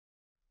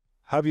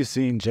How have you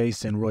seen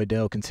Jase and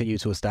Roydell continue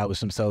to establish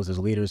themselves as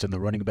leaders in the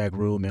running back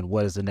room, and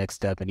what is the next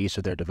step in each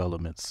of their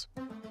developments?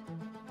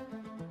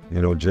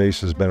 You know,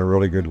 Jase has been a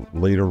really good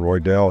leader.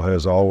 Roydell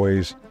has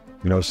always,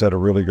 set a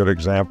really good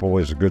example.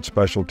 He's a good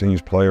special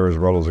teams player as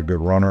well as a good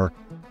runner.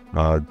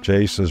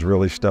 Jase has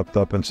really stepped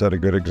up and set a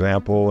good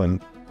example,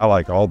 and I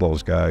like all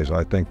those guys.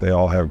 I think they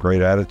all have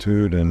great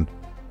attitude, and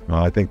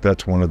I think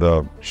that's one of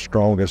the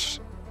strongest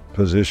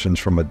positions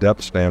from a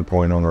depth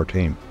standpoint on our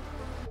team.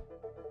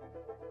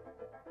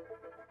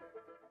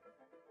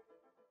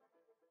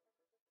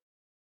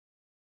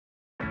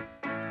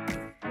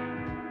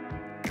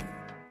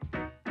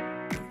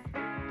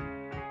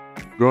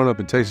 Growing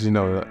up in Texas,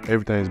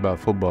 everything's about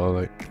football.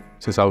 Like,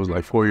 since I was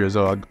like 4 years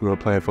old, I grew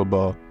up playing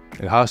football.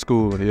 In high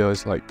school,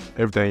 it's like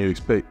everything you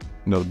expect.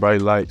 The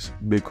bright lights,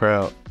 big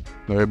crowd.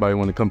 Everybody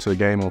want to come to the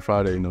game on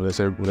Friday. That's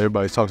what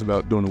everybody talks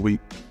about during the week.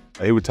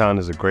 Town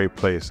is a great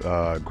place,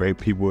 great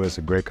people. It's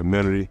a great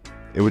community.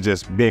 It was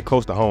just being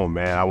close to home,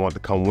 man. I wanted to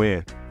come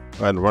win.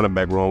 In the running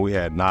back room, we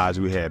had Naj,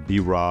 we had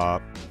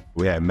B-Rob,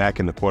 we had Mac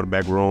in the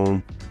quarterback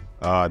room,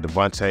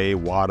 Devontae,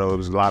 Waddle. There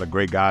was a lot of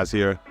great guys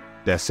here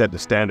that set the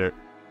standard.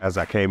 As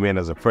I came in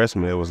as a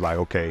freshman, it was like,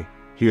 okay,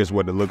 here's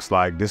what it looks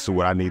like. This is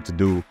what I need to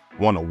do.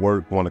 Want to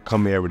work, want to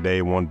come here every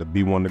day, want to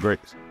be one of the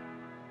greats.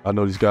 I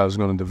know these guys are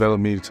going to develop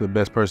me to the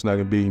best person I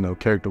can be,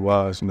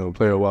 character-wise,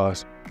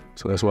 player-wise.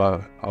 So that's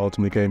why I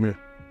ultimately came here.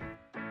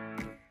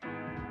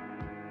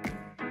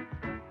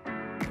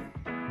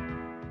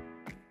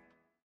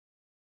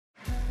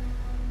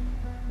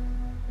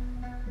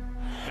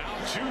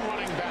 Now two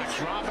running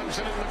backs,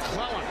 Robinson and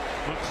McClellan.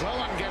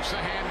 McClellan gets the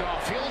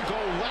handoff. He'll go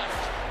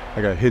left.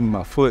 I got hit in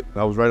my foot.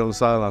 I was right on the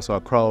sideline, so I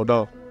crawled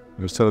off.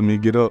 It was telling me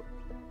to get up,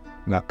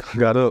 and I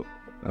got up.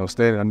 I was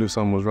standing. I knew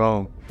something was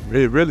wrong.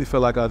 It really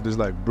felt like I just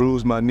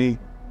bruised my knee.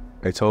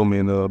 They told me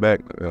in the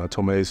back, I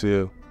tore my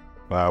ACL.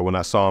 When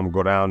I saw him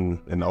go down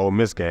in the Ole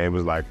Miss game, it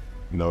was like,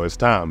 it's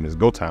time. It's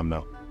go time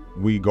now.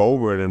 We go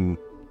over it in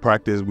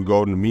practice. We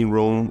go in the meeting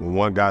room. When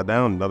one guy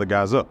down, another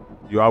guy's up.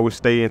 You always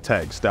stay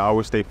intact.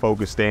 Always stay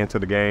focused, stay into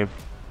the game.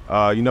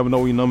 You never know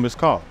when your number is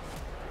called.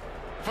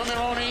 From their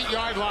own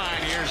 8-yard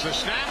line, here's the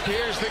snap,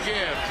 here's the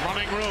give.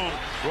 Running room,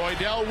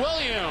 Roydell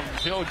Williams.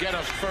 He'll get a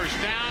first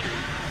down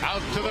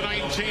out to the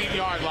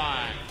 19-yard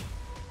line.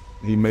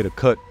 He made a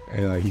cut,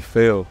 and he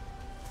fell.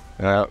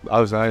 And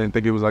I didn't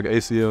think it was like an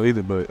ACL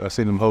either, but I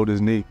seen him hold his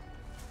knee.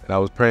 And I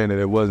was praying that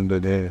it wasn't,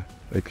 but then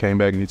they came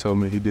back and he told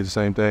me he did the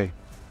same thing.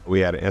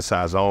 We had an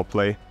inside zone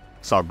play.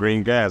 Saw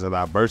green gas as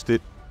I bursted,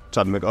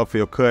 tried to make an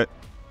upfield cut,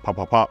 pop,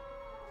 pop, pop.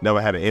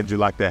 Never had an injury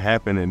like that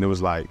happen, and it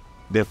was like,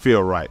 didn't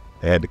feel right.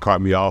 They had to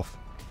cart me off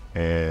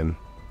and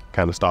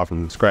kind of start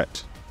from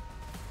scratch.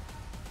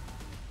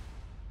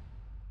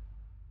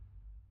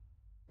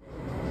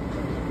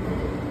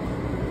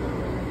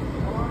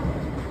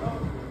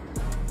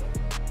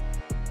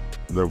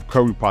 The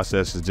recovery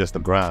process is just a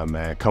grind,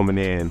 man. Coming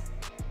in,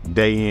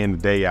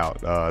 day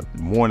out,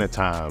 morning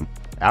time,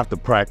 after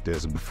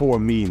practice, before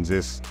meetings,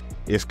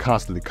 it's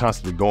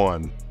constantly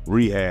going,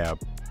 rehab,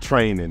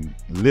 training,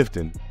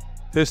 lifting.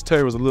 His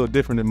tear was a little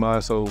different than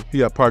mine, so he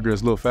got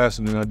progress a little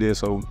faster than I did.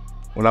 So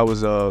when I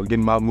was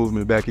getting my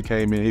movement back, he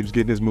came in, he was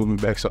getting his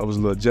movement back, so I was a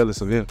little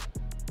jealous of him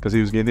because he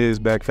was getting his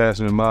back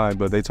faster than mine,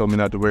 but they told me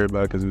not to worry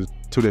about it because it was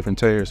two different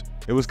tears.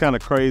 It was kind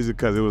of crazy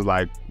because it was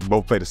like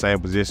both play the same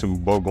position, we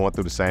both going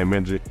through the same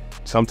injury.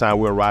 Sometimes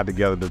we'll ride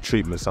together to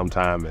treatment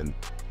sometime, and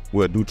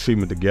we'll do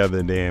treatment together,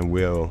 and then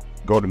we'll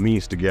go to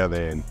meetings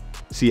together and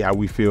see how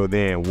we feel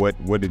then.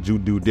 What did you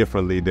do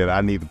differently that I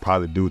need to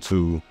probably do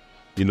to,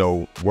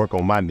 work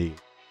on my knee?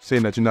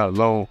 Seeing that you're not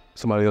alone,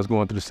 somebody else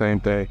going through the same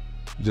thing,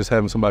 just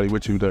having somebody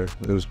with you there,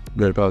 it was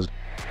very positive.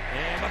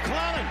 And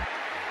McClellan,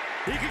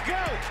 he could go.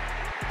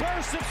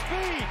 Burst of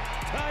speed,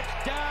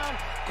 touchdown,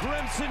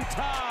 Crimson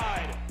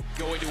Tide.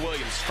 Going to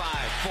Williams, 5,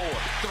 4,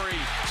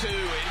 3, 2,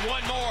 and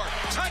one more.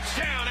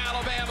 Touchdown,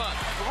 Alabama.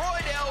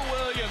 Roydell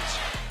Williams.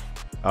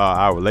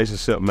 Our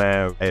relationship,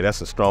 man, hey, that's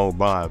a strong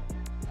bond.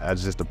 I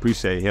just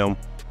appreciate him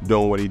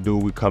doing what he do.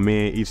 We come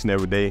in each and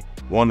every day,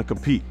 want to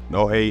compete.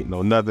 No hate,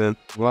 no nothing.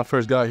 When I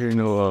first got here,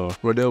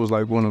 Roydell was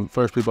like one of the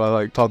first people I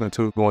liked talking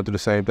to, going through the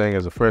same thing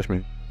as a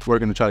freshman,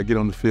 working to try to get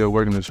on the field,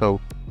 working to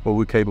show what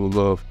we're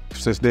capable of.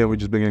 Since then, we've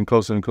just been getting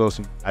closer and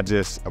closer. I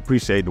just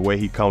appreciate the way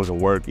he comes and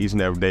work each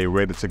and every day,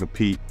 ready to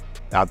compete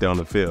out there on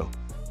the field.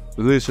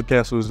 The leadership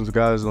council is the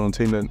guys on the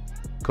team that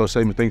Coach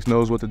Saban thinks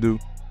knows what to do.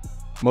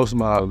 Most of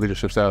my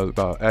leadership style is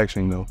about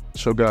action,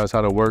 show guys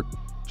how to work,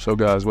 show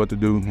guys what to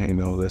do,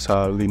 that's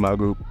how I lead my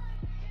group.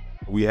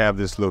 We have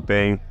this little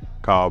thing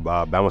called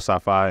Bama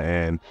Sci-Fi,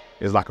 and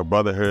it's like a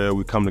brotherhood.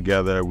 We come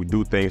together, we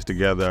do things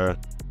together,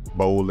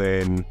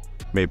 bowling,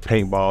 maybe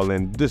paintball,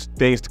 and just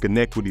things to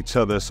connect with each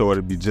other so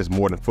it'll be just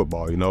more than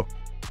football,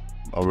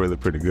 I'm really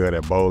pretty good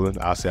at bowling.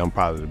 I'll say I'm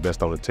probably the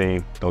best on the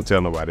team. Don't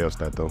tell nobody else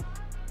that, though.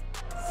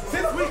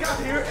 Since we got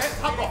here at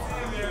Top-Off,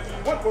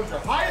 what was your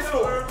highest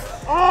score?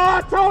 Oh,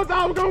 I told you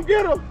I was going to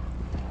get him.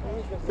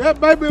 That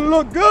baby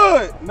look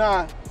good.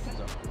 Nah.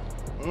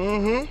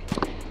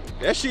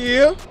 There she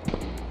is.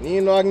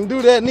 You know I can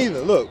do that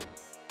neither. Look.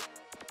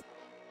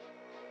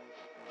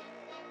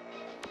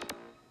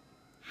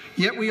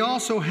 Yet we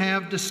also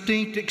have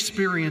distinct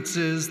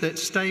experiences that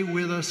stay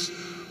with us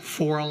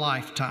for a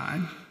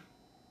lifetime.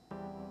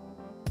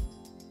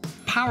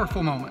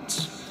 Powerful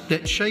moments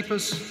that shape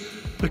us,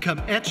 become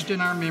etched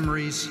in our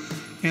memories,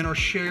 and are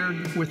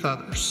shared with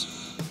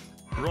others.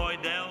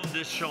 Roydell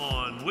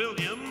Deshaun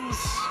Williams.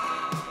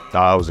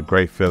 It was a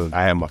great feeling.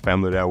 I had my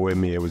family there with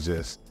me. It was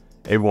just,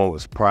 everyone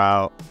was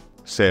proud.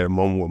 Shared a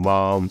moment with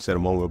mom, shared a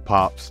moment with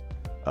pops,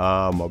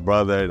 my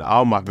brother, and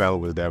all my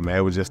family was there, man.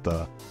 It was just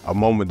a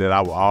moment that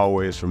I will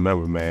always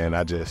remember, man.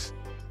 I just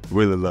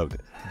really loved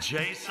it.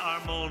 Jase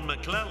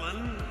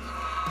McClellan.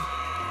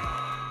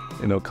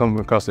 You know, coming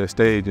across that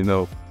stage, you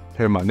know,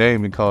 hearing my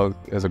name and called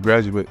as a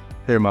graduate,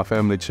 hearing my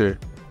family cheer,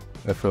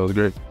 that felt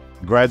great.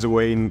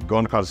 Graduating,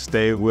 going across the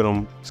stage with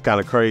them, it's kind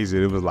of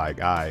crazy. It was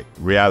like, all right,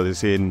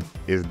 reality's hitting,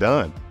 it's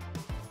done.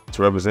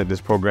 To represent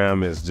this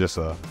program is just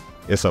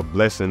it's a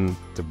blessing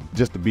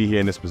to be here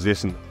in this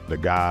position. The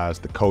guys,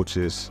 the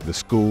coaches, the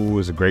school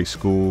is a great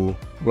school.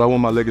 What I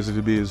want my legacy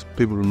to be is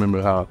people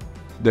remember how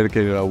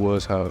dedicated I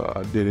was, how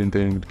I did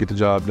anything to get the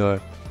job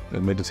done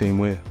and make the team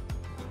win.